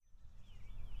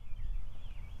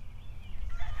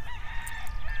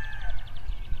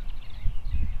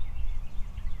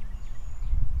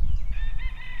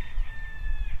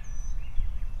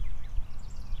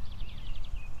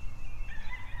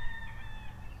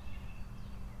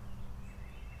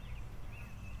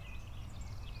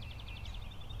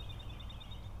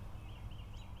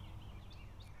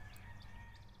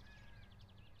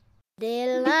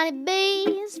Little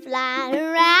honeybees flying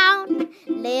around,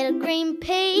 little green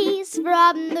peas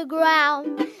from the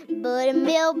ground,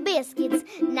 buttermilk biscuits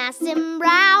nice and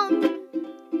brown,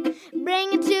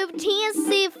 bring it to the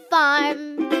Tennessee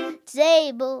farm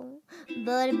table.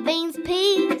 Butter beans,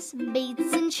 peas,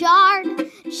 beets and chard,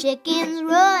 chickens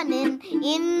running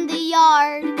in the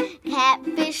yard,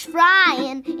 catfish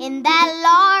frying in that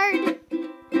lard.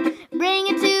 Bring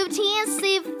it to the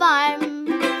Tennessee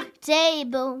farm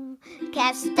table.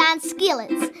 Cast iron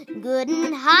skillets, good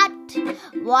and hot.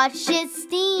 Watch it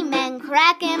steam and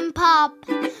crack and pop.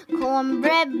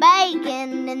 Cornbread,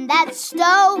 bacon in that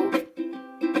stove.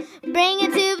 Bring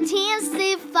it to the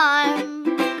Tennessee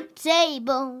farm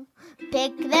table.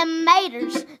 Pick them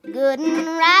maters, good and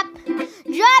ripe,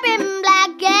 dropping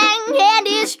black and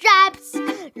candy stripes.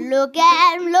 Look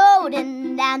at 'em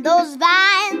loading down those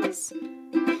vines.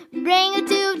 Bring it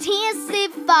to Tennessee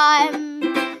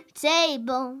farm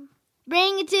table.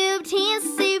 Bring it to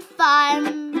Tennessee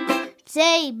farm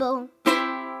table.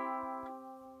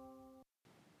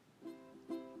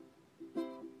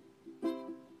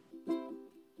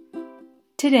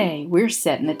 Today, we're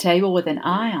setting the table with an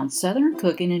eye on Southern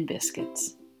cooking and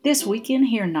biscuits. This weekend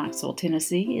here in Knoxville,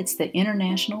 Tennessee, it's the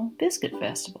International Biscuit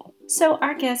Festival. So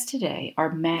our guests today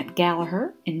are Matt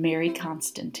Gallagher and Mary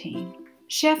Constantine.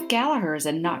 Chef Gallagher is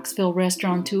a Knoxville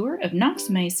restaurateur of Knox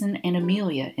Mason and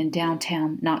Amelia in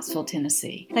downtown Knoxville,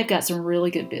 Tennessee. They've got some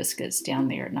really good biscuits down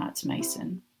there at Knox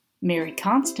Mason. Mary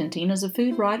Constantine is a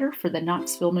food writer for the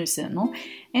Knoxville News Sentinel,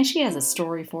 and she has a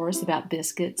story for us about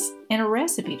biscuits and a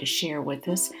recipe to share with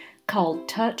us called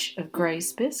Touch of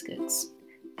Grace Biscuits.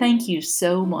 Thank you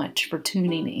so much for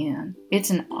tuning in.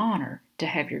 It's an honor to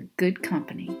have your good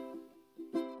company.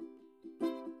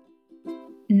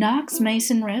 Knox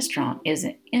Mason Restaurant is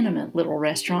an intimate little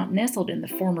restaurant nestled in the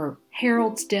former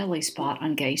Harold's Deli spot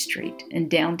on Gay Street in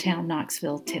downtown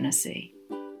Knoxville, Tennessee.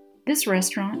 This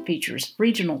restaurant features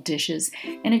regional dishes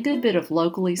and a good bit of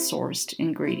locally sourced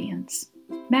ingredients.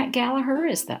 Matt Gallagher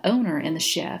is the owner and the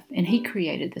chef, and he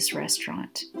created this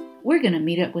restaurant. We're going to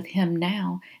meet up with him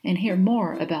now and hear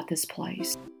more about this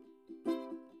place. That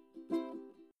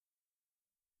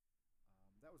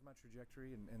was my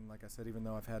trajectory, and like I said, even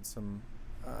though I've had some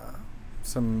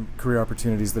career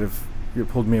opportunities that have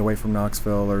pulled me away from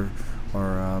Knoxville or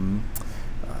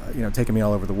taken me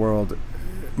all over the world,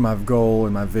 my goal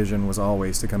and my vision was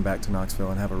always to come back to Knoxville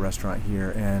and have a restaurant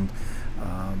here. And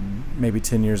maybe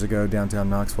 10 years ago, downtown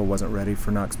Knoxville wasn't ready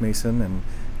for Knox Mason, and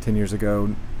 10 years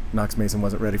ago, Knox Mason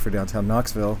wasn't ready for downtown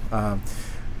Knoxville.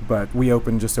 But we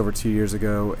opened just over 2 years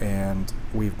ago, and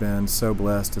we've been so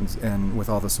blessed and with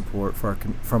all the support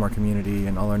from our community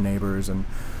and all our neighbors, and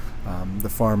the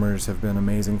farmers have been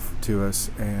amazing to us,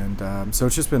 and so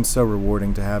it's just been so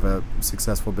rewarding to have a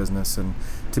successful business and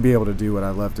to be able to do what I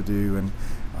love to do, and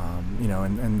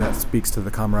that speaks to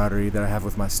the camaraderie that I have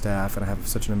with my staff, and I have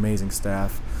such an amazing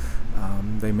staff.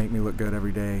 They make me look good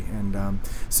every day, and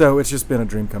so it's just been a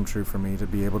dream come true for me to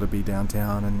be able to be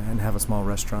downtown and have a small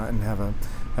restaurant and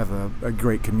have a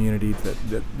great community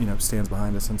that stands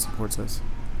behind us and supports us.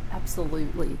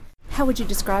 Absolutely. How would you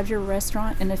describe your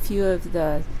restaurant and a few of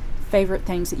the favorite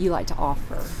things that you like to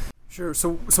offer? Sure.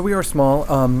 So we are small,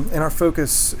 and our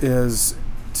focus is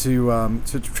to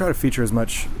try to feature as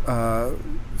much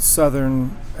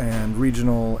southern and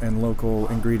regional and local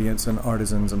ingredients and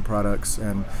artisans and products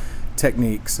and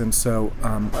techniques. And so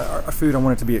our food, I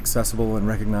want it to be accessible and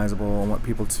recognizable. I want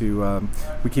people to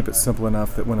we keep it simple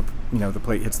enough that when the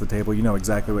plate hits the table, you know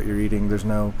exactly what you're eating. There's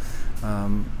no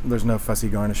fussy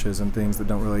garnishes and things that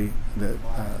don't really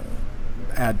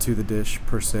add to the dish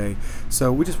per se.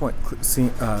 So we just want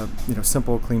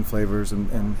simple, clean flavors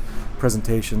and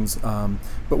presentations,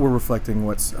 but we're reflecting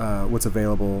what's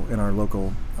available in our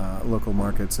local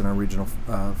markets and our regional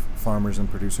farmers and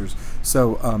producers.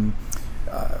 So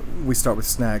we start with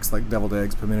snacks like deviled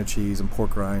eggs, pimento cheese, and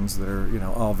pork rinds that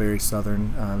are all very southern,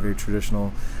 very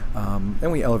traditional,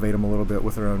 and we elevate them a little bit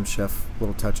with our own chef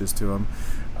little touches to them.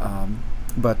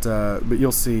 But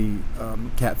you'll see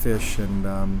catfish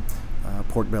and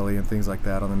pork belly and things like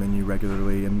that on the menu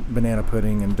regularly, and banana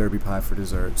pudding and derby pie for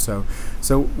dessert. So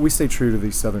we stay true to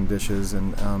these southern dishes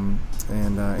and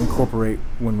incorporate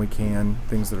when we can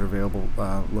things that are available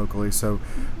locally. So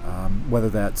whether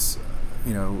that's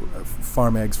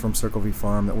farm eggs from Circle V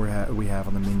Farm that we have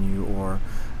on the menu, or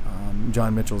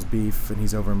John Mitchell's beef, and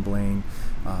he's over in Blaine.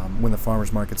 When the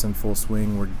farmers market's in full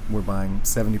swing, we're buying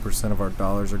 70% of our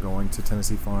dollars are going to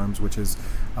Tennessee farms, which is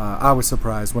I was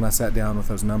surprised when I sat down with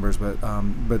those numbers, but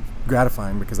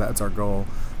gratifying because that's our goal.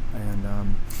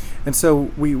 And so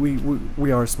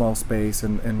we are a small space,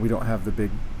 and we don't have the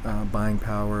big buying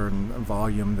power and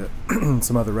volume that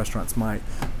some other restaurants might,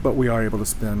 but we are able to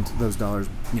spend those dollars,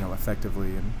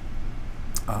 effectively.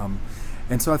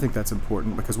 And so I think that's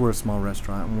important because we're a small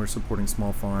restaurant and we're supporting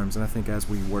small farms. And I think as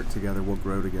we work together, we'll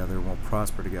grow together, we'll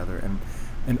prosper together,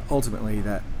 and ultimately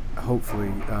that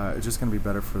hopefully it's just going to be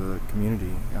better for the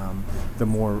community. The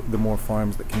more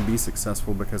farms that can be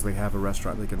successful because they have a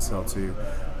restaurant they can sell to,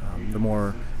 the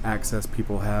more access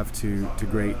people have to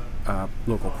great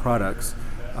local products.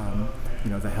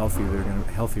 The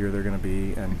healthier they're going to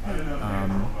be,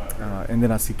 and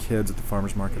then I see kids at the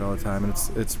farmers market all the time, and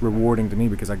it's rewarding to me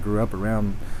because I grew up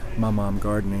around my mom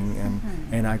gardening,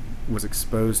 and I was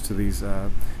exposed to these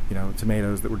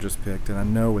tomatoes that were just picked, and I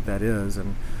know what that is,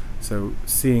 and so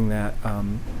seeing that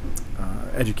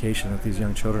education that these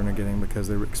young children are getting because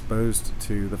they were exposed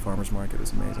to the farmers market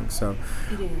is amazing. So.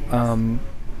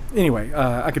 Anyway,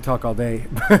 I could talk all day,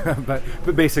 but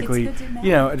basically,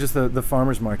 just the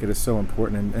farmers market is so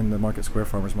important, and the Market Square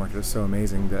farmers market is so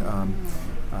amazing that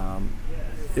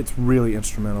it's really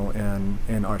instrumental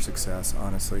in our success.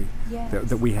 Honestly,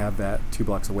 that we have that 2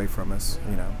 blocks away from us.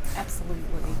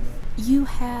 Absolutely. You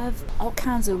have all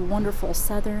kinds of wonderful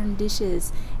Southern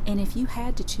dishes, and if you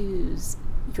had to choose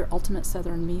your ultimate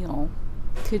Southern meal,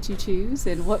 could you choose,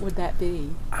 and what would that be?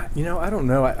 I don't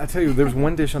know. I tell you, there's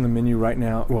one dish on the menu right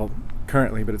now, well,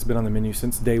 currently, but it's been on the menu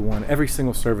since day one. Every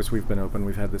single service we've been open,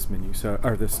 we've had this menu,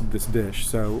 this dish.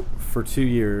 So for 2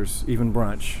 years, even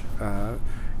brunch,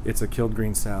 it's a killed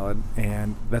green salad,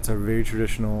 and that's a very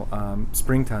traditional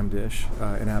springtime dish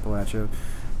in Appalachia.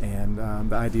 And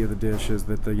the idea of the dish is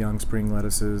that the young spring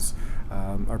lettuces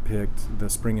are picked, the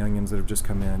spring onions that have just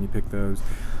come in, you pick those.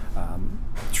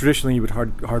 Traditionally, you would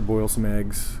hard boil some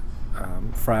eggs,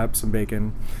 fry up some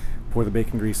bacon, pour the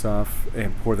bacon grease off,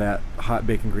 and pour that hot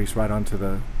bacon grease right onto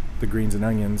the greens and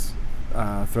onions.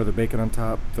 Throw the bacon on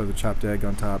top, throw the chopped egg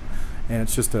on top, and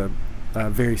it's just a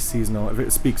very seasonal.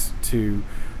 It speaks to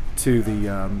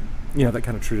the that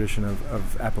kind of tradition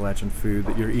of Appalachian food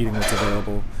that you're eating what's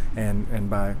available, and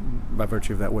by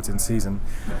virtue of that, what's in season.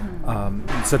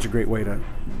 It's such a great way to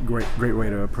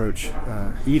approach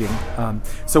eating.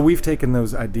 So we've taken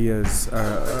those ideas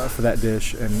for that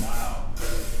dish and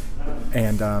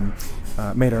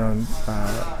made our own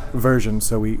version.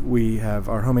 So we have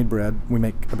our homemade bread. We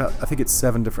make I think it's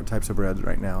 7 different types of bread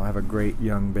right now. I have a great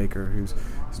young baker who's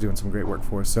doing some great work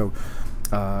for us. So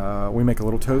we make a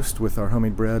little toast with our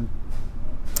homemade bread.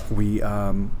 We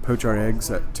poach our eggs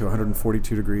to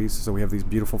 142 degrees. So we have these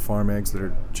beautiful farm eggs that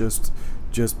are just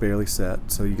barely set.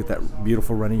 So you get that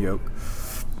beautiful runny yolk.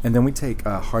 And then we take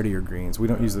heartier greens. We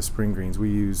don't use the spring greens. We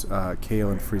use kale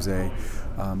and frisee,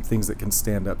 things that can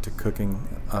stand up to cooking,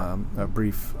 a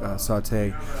brief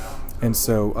saute. And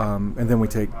so, and then we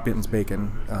take Benton's bacon,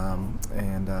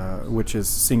 which is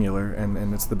singular,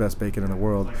 and it's the best bacon in the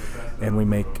world. And we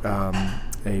make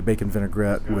a bacon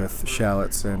vinaigrette with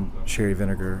shallots and cherry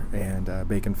vinegar and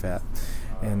bacon fat.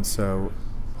 And so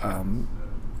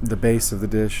the base of the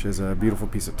dish is a beautiful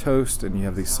piece of toast, and you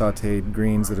have these sautéed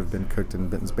greens that have been cooked in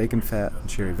Benton's bacon fat and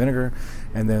cherry vinegar,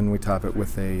 and then we top it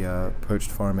with a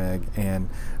poached farm egg, and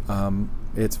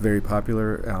it's very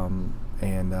popular,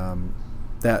 and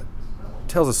that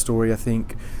tells a story, I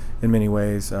think, in many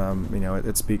ways.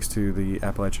 It speaks to the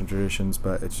Appalachian traditions,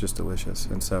 but it's just delicious.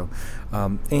 And so,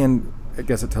 and I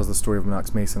guess it tells the story of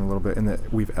Knox Mason a little bit in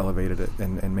that we've elevated it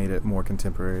and made it more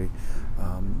contemporary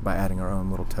by adding our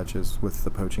own little touches with the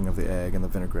poaching of the egg and the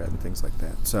vinaigrette and things like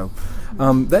that. So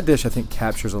that dish, I think,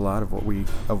 captures a lot of what we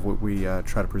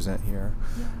try to present here.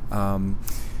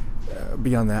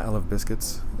 Beyond that, I love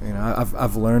biscuits.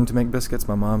 I've learned to make biscuits.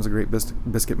 My mom's a great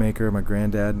biscuit maker. My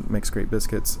granddad makes great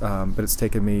biscuits. But it's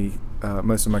taken me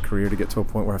most of my career to get to a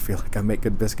point where I feel like I make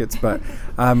good biscuits. But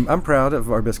I'm proud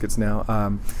of our biscuits now.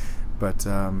 I'm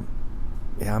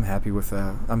happy with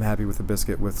a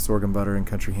biscuit with sorghum butter and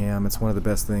country ham. It's one of the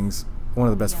best things, one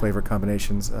of the best flavor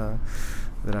combinations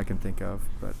that I can think of.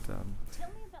 But.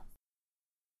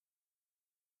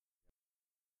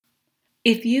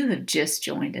 If you have just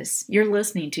joined us, you're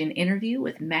listening to an interview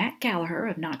with Matt Gallagher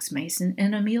of Knox Mason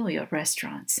and Amelia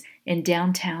Restaurants in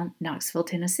downtown Knoxville,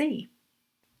 Tennessee.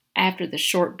 After the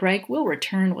short break, we'll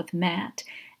return with Matt.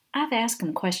 I've asked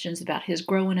him questions about his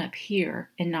growing up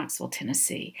here in Knoxville,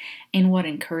 Tennessee, and what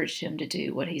encouraged him to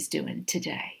do what he's doing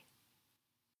today.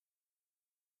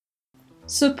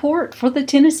 Support for the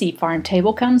Tennessee Farm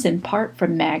Table comes in part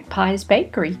from Magpie's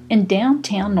Bakery in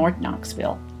downtown North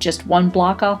Knoxville, just 1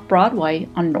 block off Broadway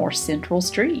on North Central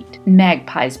Street.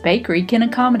 Magpie's Bakery can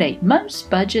accommodate most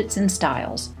budgets and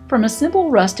styles, from a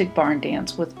simple rustic barn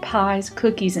dance with pies,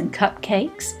 cookies, and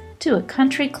cupcakes to a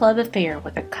country club affair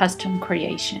with a custom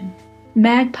creation.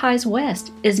 Magpies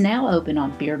West is now open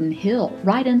on Bearden Hill,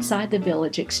 right inside the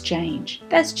Village Exchange.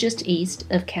 That's just east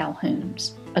of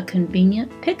Calhoun's, a convenient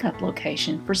pickup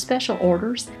location for special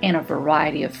orders and a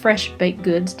variety of fresh baked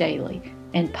goods daily,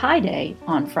 and Pie Day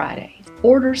on Fridays.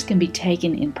 Orders can be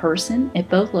taken in person at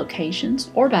both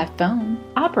locations or by phone.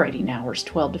 Operating hours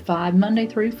 12 to 5 Monday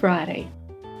through Friday.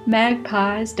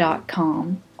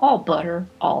 Magpies.com. All butter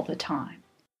all the time.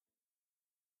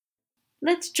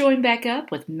 Let's join back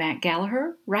up with Matt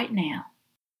Gallagher right now.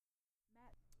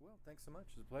 Well, thanks so much.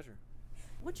 It's a pleasure.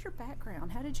 What's your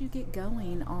background? How did you get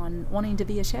going on wanting to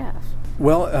be a chef?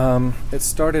 Well, it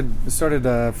started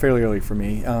fairly early for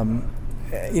me.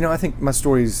 I think my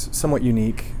story's somewhat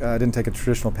unique. I didn't take a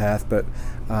traditional path, but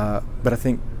I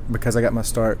think because I got my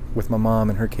start with my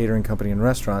mom and her catering company and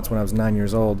restaurants when I was 9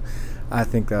 years old, I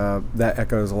think that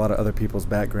echoes a lot of other people's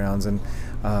backgrounds. And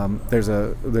there's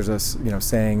a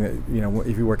saying that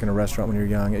if you work in a restaurant when you're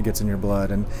young, it gets in your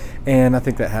blood, and I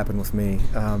think that happened with me.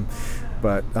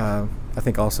 But I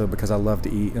think also because I love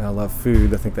to eat and I love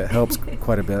food, I think that helps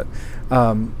quite a bit.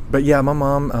 But yeah, my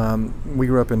mom, we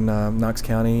grew up in Knox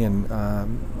County and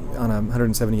on a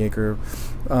 170-acre,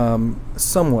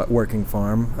 somewhat working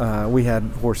farm. We had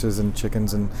horses and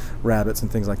chickens and rabbits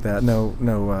and things like that. No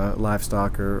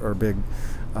livestock or big,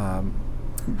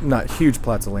 not huge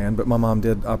plots of land. But my mom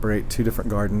did operate 2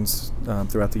 different gardens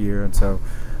throughout the year, and so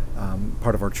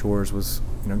part of our chores was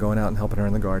going out and helping her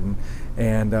in the garden.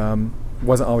 And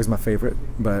wasn't always my favorite,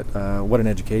 but what an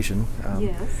education.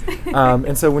 Yes.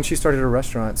 And so when she started her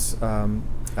restaurants,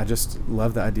 I just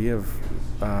loved the idea of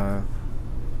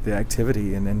the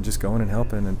activity and just going and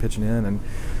helping and pitching in.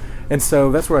 And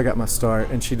so that's where I got my start,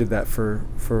 and she did that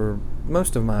for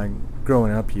most of my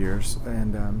growing up years.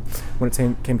 And when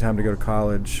it came time to go to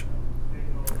college,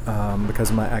 because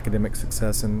of my academic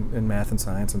success in math and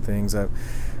science and things, I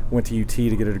went to UT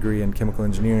to get a degree in chemical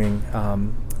engineering,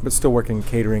 but still working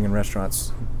catering and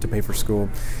restaurants to pay for school.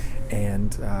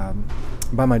 And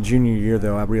by my junior year,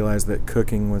 though, I realized that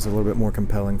cooking was a little bit more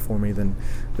compelling for me than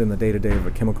the day-to-day of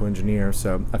a chemical engineer.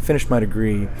 So I finished my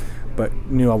degree, but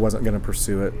knew I wasn't going to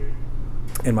pursue it.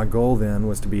 And my goal then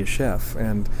was to be a chef.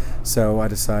 And so I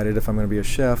decided if I'm going to be a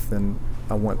chef, then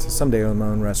I want to someday own my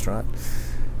own restaurant.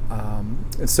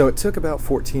 And so it took about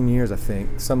 14 years, I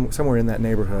think, somewhere in that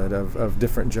neighborhood of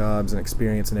different jobs and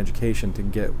experience and education to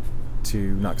get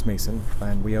to Knox Mason.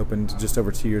 And we opened just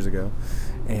over 2 years ago.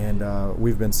 And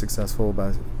we've been successful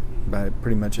by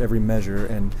pretty much every measure,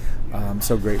 and I'm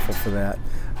so grateful for that.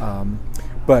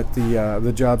 But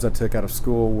the jobs I took out of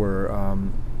school were,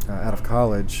 out of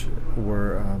college,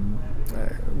 were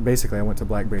basically I went to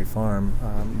Blackberry Farm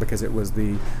because it was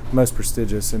the most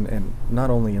prestigious and not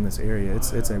only in this area,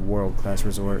 it's a world-class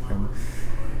resort.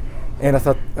 And I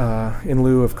thought in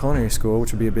lieu of culinary school,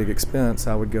 which would be a big expense,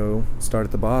 I would go start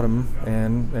at the bottom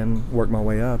and work my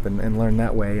way up and learn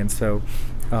that way. And so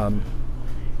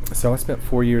I spent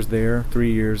 4 years there,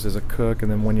 3 years as a cook,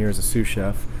 and then 1 year as a sous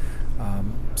chef.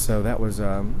 So that was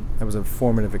a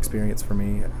formative experience for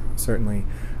me, certainly.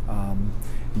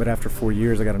 But after 4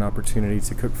 years, I got an opportunity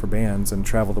to cook for bands and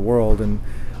travel the world, and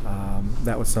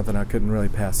that was something I couldn't really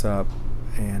pass up.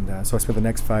 And so I spent the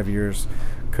next 5 years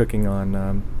cooking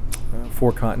on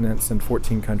 4 continents and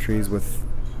 14 countries with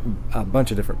a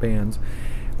bunch of different bands.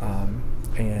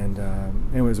 And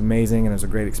it was amazing, and it was a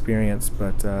great experience,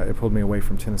 but it pulled me away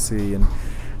from Tennessee.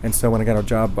 And so when I got a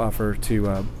job offer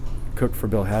to cook for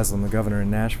Bill Haslam, the governor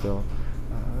in Nashville,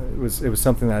 it was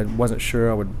something that I wasn't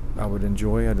sure I would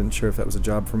enjoy. I didn't sure if that was a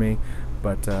job for me,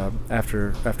 but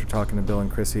after talking to Bill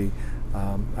and Chrissy,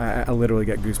 I literally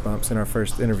got goosebumps in our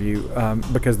first interview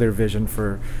because their vision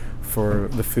for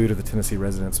the food of the Tennessee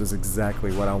residents was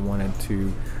exactly what I wanted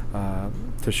to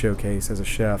showcase as a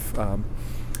chef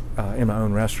in my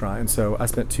own restaurant. And so I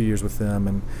spent 2 years with them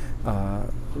and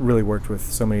really worked with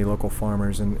so many local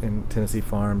farmers in Tennessee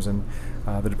farms and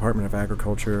the Department of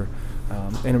Agriculture.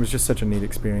 And it was just such a neat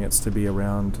experience to be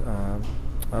around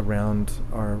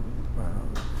our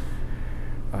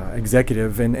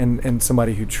executive and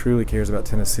somebody who truly cares about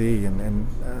Tennessee and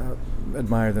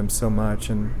admire them so much.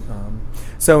 And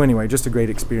so anyway, just a great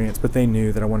experience. But they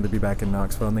knew that I wanted to be back in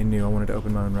Knoxville, and they knew I wanted to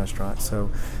open my own restaurant. So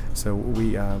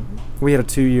we had a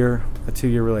 2 year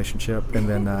relationship, and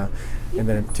then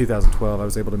in 2012 I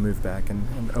was able to move back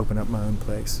and open up my own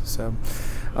place. So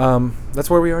that's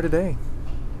where we are today.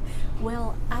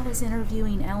 Well, I was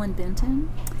interviewing Alan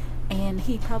Benton, and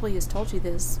he probably has told you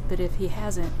this, but if he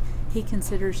hasn't, he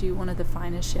considers you one of the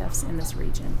finest chefs in this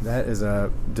region. That is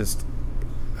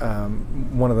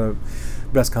one of the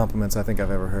best compliments I think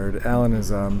I've ever heard. Alan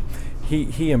is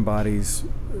he embodies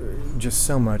just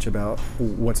so much about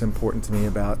what's important to me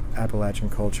about Appalachian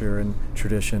culture and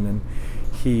tradition, and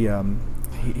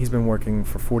he's been working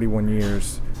for 41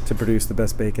 years to produce the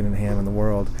best bacon and ham in the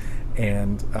world,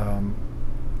 and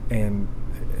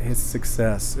his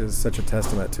success is such a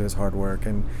testament to his hard work,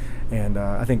 and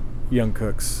I think young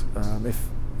cooks,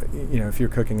 if you're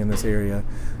cooking in this area,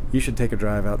 you should take a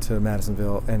drive out to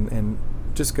Madisonville and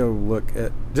just go look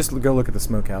at the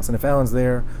smokehouse. And if Alan's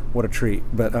there, what a treat!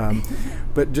 But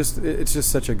it's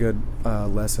just such a good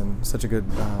lesson, such a good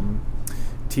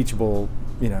teachable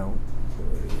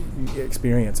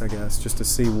experience, I guess, just to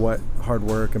see what hard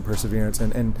work and perseverance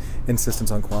and insistence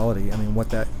on quality, I mean, what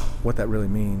that really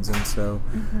means. And so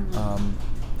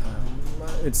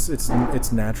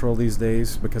it's natural these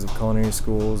days because of culinary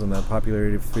schools and the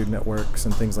popularity of food networks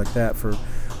and things like that for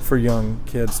young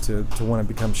kids to want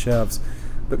to become chefs,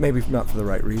 but maybe not for the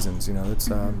right reasons. It's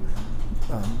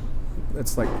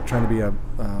like trying to be a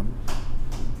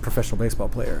professional baseball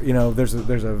player. There's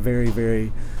a very,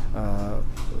 very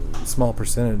small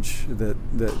percentage that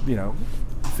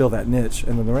fill that niche,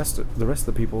 and then the rest of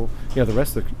the people, the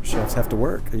rest of the chefs have to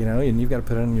work, and you've got to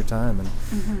put in your time,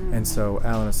 and so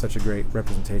Alan is such a great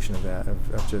representation of that,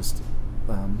 of just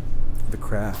the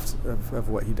craft of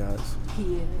what he does.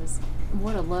 He is.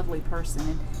 What a lovely person,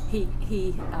 and he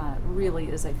really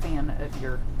is a fan of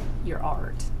your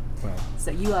art. Well, so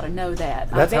you ought to know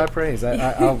that. That's high praise.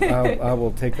 I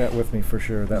will take that with me for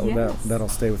sure. That'll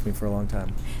stay with me for a long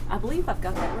time. I believe I've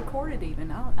got that recorded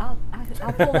even. I'll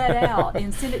pull that out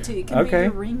and send it to you. It can be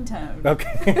your ringtone.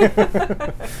 Okay.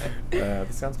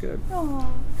 That sounds good.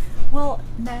 Oh. Well,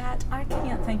 Nat, I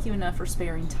can't thank you enough for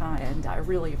sparing time, and I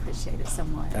really appreciate it so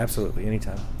much. Absolutely.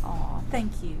 Anytime. Oh,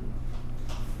 thank you.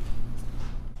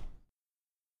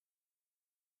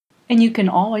 And you can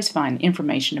always find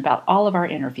information about all of our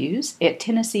interviews at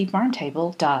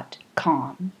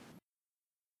TennesseeFarmTable.com.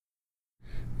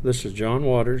 This is John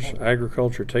Waters,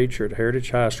 agriculture teacher at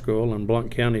Heritage High School in Blount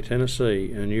County,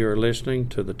 Tennessee, and you are listening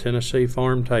to the Tennessee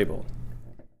Farm Table.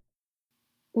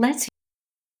 Let's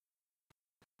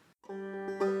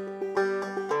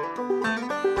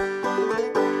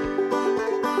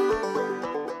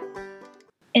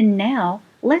And now,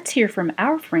 let's hear from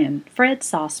our friend Fred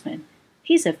Sossman.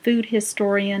 He's a food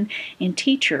historian and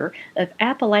teacher of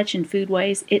Appalachian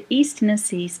foodways at East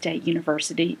Tennessee State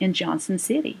University in Johnson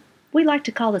City. We like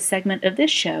to call the segment of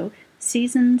this show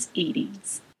Seasons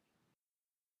Eatings.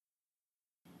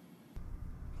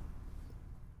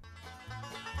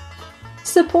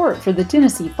 Support for the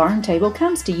Tennessee Farm Table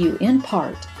comes to you in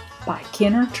part by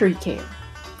Kenner Tree Care,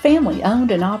 family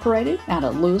owned and operated out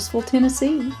of Louisville,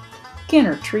 Tennessee.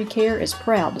 Kenner Tree Care is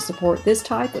proud to support this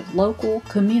type of local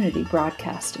community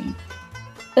broadcasting.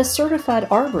 A certified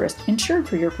arborist insured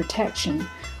for your protection,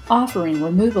 offering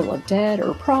removal of dead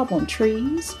or problem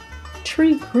trees,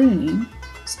 tree pruning,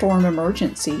 storm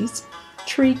emergencies,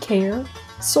 tree care,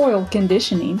 soil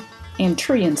conditioning, and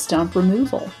tree and stump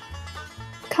removal.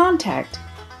 Contact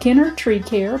Kenner Tree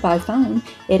Care by phone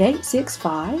at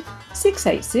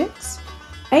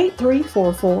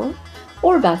 865-686-8344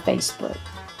 or by Facebook.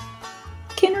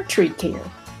 Kenner Tree Care.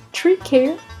 Tree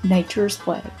care, nature's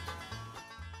way.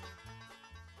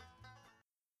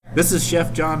 This is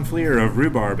Chef John Fleer of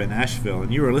Rhubarb in Asheville,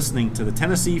 and you are listening to the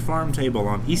Tennessee Farm Table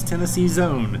on East Tennessee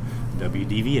Zone,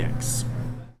 WDVX.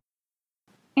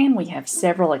 And we have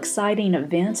several exciting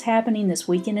events happening this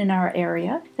weekend in our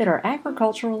area that are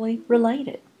agriculturally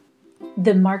related.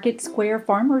 The Market Square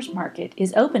Farmers Market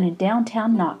is open in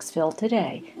downtown Knoxville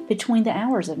today between the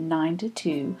hours of 9 to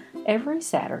 2 every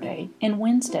Saturday and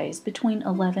Wednesdays between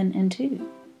 11 and 2.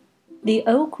 The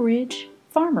Oak Ridge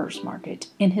Farmers Market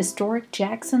in historic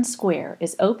Jackson Square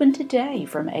is open today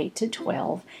from 8 to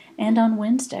 12 and on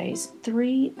Wednesdays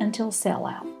 3 until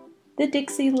sellout. The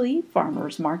Dixie Lee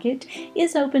Farmers Market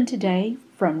is open today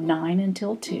from 9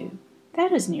 until 2.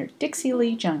 That is near Dixie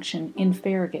Lee Junction in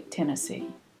Farragut, Tennessee.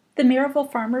 The Maryville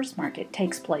Farmers Market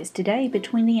takes place today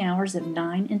between the hours of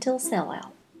 9 until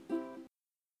sellout.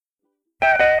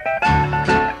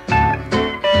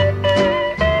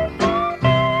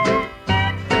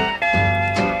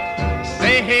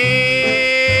 Say,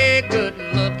 hey, good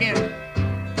looking,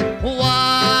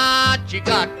 what you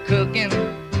got cooking?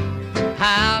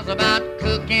 How's about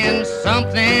cooking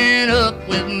something up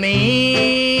with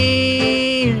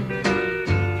me?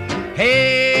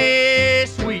 Hey,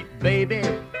 sweet baby,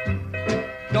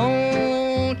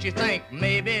 don't you think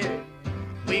maybe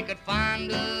we could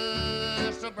find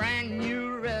us a brand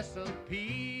new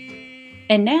recipe?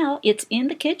 And now it's In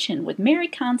the Kitchen with Mary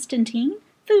Constantine,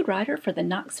 food writer for the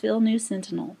Knoxville News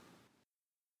Sentinel.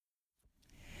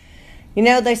 You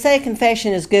know, they say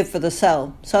confession is good for the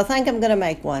soul, so I think I'm going to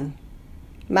make one.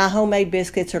 My homemade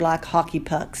biscuits are like hockey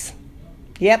pucks.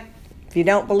 Yep, if you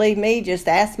don't believe me, just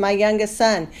ask my youngest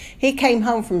son. He came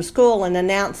home from school and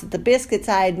announced that the biscuits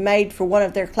I had made for one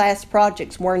of their class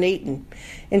projects weren't eaten.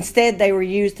 Instead, they were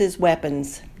used as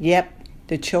weapons. Yep,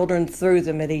 the children threw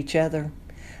them at each other.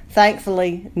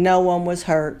 Thankfully, no one was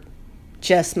hurt,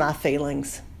 just my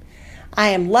feelings.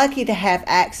 I am lucky to have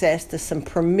access to some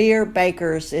premier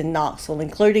bakers in Knoxville,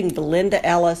 including Belinda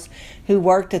Ellis, who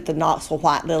worked at the Knoxville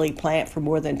White Lily plant for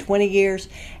more than 20 years,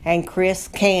 and Chris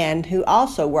Cand, who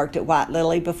also worked at White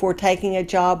Lily before taking a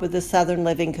job with the Southern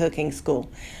Living Cooking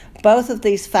School. Both of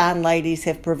these fine ladies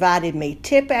have provided me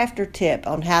tip after tip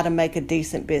on how to make a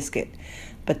decent biscuit.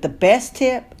 But the best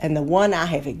tip, and the one I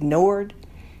have ignored,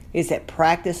 is that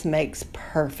practice makes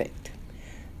perfect.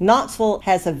 Knoxville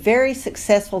has a very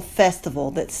successful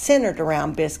festival that's centered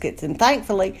around biscuits, and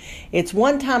thankfully, it's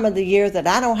one time of the year that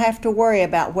I don't have to worry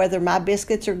about whether my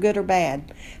biscuits are good or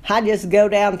bad. I just go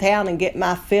downtown and get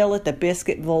my fill at the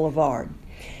Biscuit Boulevard.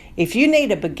 If you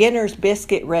need a beginner's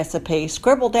biscuit recipe,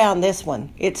 scribble down this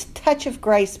one. It's Touch of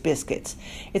Grace Biscuits.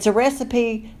 It's a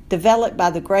recipe developed by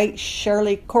the great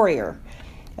Shirley Corrier,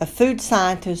 a food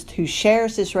scientist who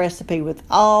shares this recipe with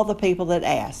all the people that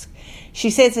ask. She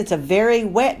says it's a very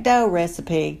wet dough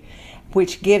recipe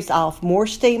which gives off more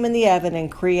steam in the oven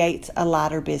and creates a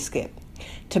lighter biscuit.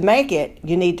 To make it,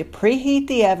 you need to preheat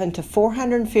the oven to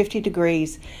 450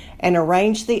 degrees and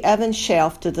arrange the oven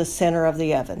shelf to the center of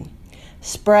the oven.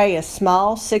 Spray a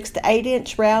small 6 to 8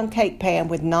 inch round cake pan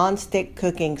with non-stick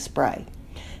cooking spray.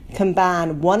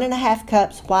 Combine 1.5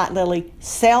 cups White Lily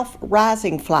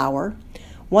self-rising flour,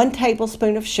 1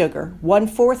 tablespoon of sugar,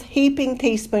 1/4 heaping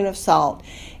teaspoon of salt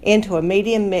into a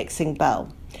medium mixing bowl.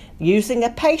 Using a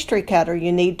pastry cutter,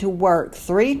 you need to work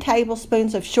 3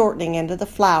 tablespoons of shortening into the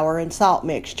flour and salt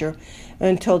mixture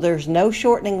until there's no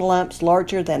shortening lumps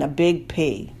larger than a big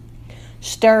pea.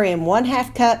 Stir in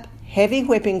 1/2 cup heavy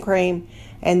whipping cream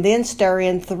and then stir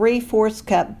in 3/4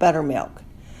 cup buttermilk.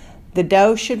 The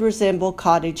dough should resemble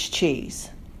cottage cheese.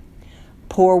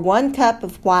 Pour 1 cup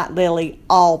of White Lily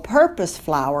all-purpose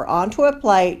flour onto a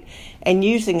plate and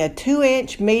using a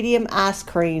 2-inch medium ice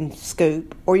cream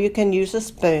scoop, or you can use a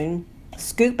spoon,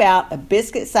 scoop out a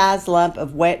biscuit-sized lump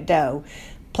of wet dough,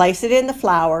 place it in the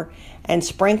flour, and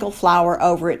sprinkle flour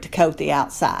over it to coat the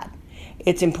outside.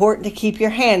 It's important to keep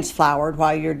your hands floured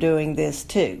while you're doing this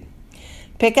too.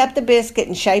 Pick up the biscuit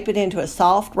and shape it into a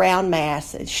soft round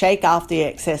mass and shake off the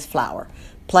excess flour.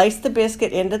 Place the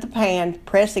biscuit into the pan,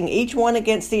 pressing each one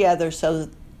against the other so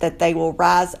that they will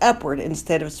rise upward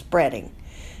instead of spreading.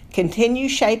 Continue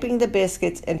shaping the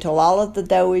biscuits until all of the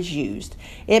dough is used.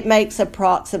 It makes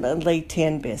approximately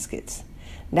 10 biscuits.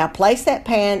 Now place that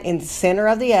pan in the center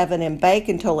of the oven and bake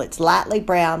until it's lightly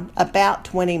brown, about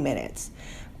 20 minutes.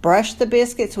 Brush the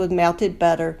biscuits with melted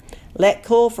butter. Let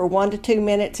cool for 1 to 2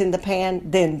 minutes in the pan,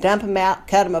 then dump them out,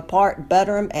 cut them apart,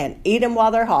 butter them, and eat them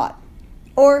while they're hot.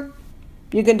 Or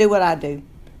you can do what I do.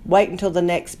 Wait until the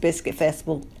next biscuit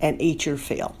festival and eat your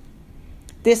fill.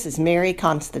 This is Mary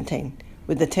Constantine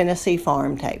with the Tennessee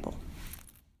Farm Table.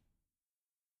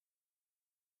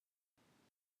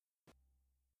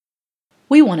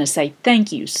 We want to say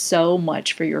thank you so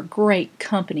much for your great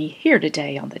company here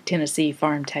today on the Tennessee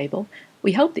Farm Table.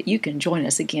 We hope that you can join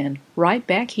us again right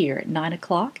back here at 9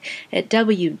 o'clock at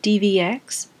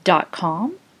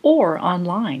WDVX.com or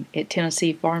online at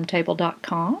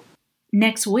TennesseeFarmTable.com.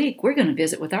 Next week, we're going to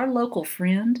visit with our local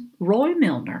friend, Roy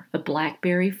Milner of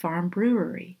Blackberry Farm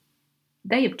Brewery.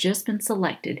 They have just been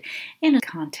selected in a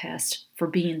contest for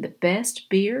being the best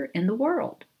beer in the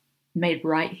world, made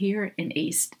right here in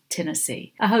East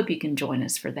Tennessee. I hope you can join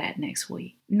us for that next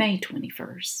week, May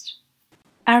 21st.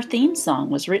 Our theme song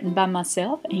was written by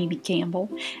myself, Amy Campbell,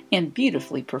 and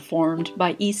beautifully performed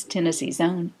by East Tennessee's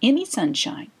own Emmy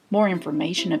Sunshine. More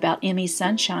information about Emmy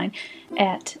Sunshine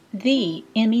at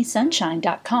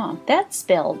theemmysunshine.com. That's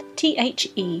spelled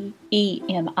THEEMI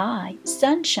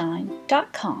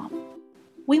sunshine.com.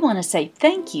 We want to say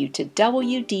thank you to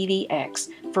WDVX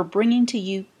for bringing to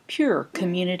you pure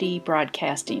community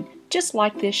broadcasting, just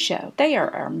like this show. They are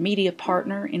our media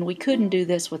partner, and we couldn't do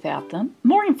this without them.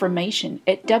 More information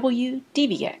at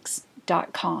WDVX.com.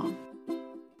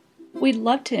 We'd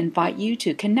love to invite you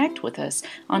to connect with us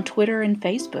on Twitter and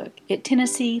Facebook at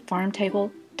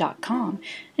TennesseeFarmTable.com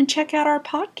and check out our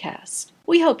podcast.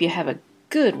 We hope you have a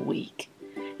good week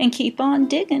and keep on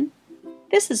digging.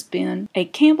 This has been a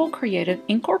Campbell Creative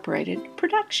Incorporated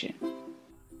production.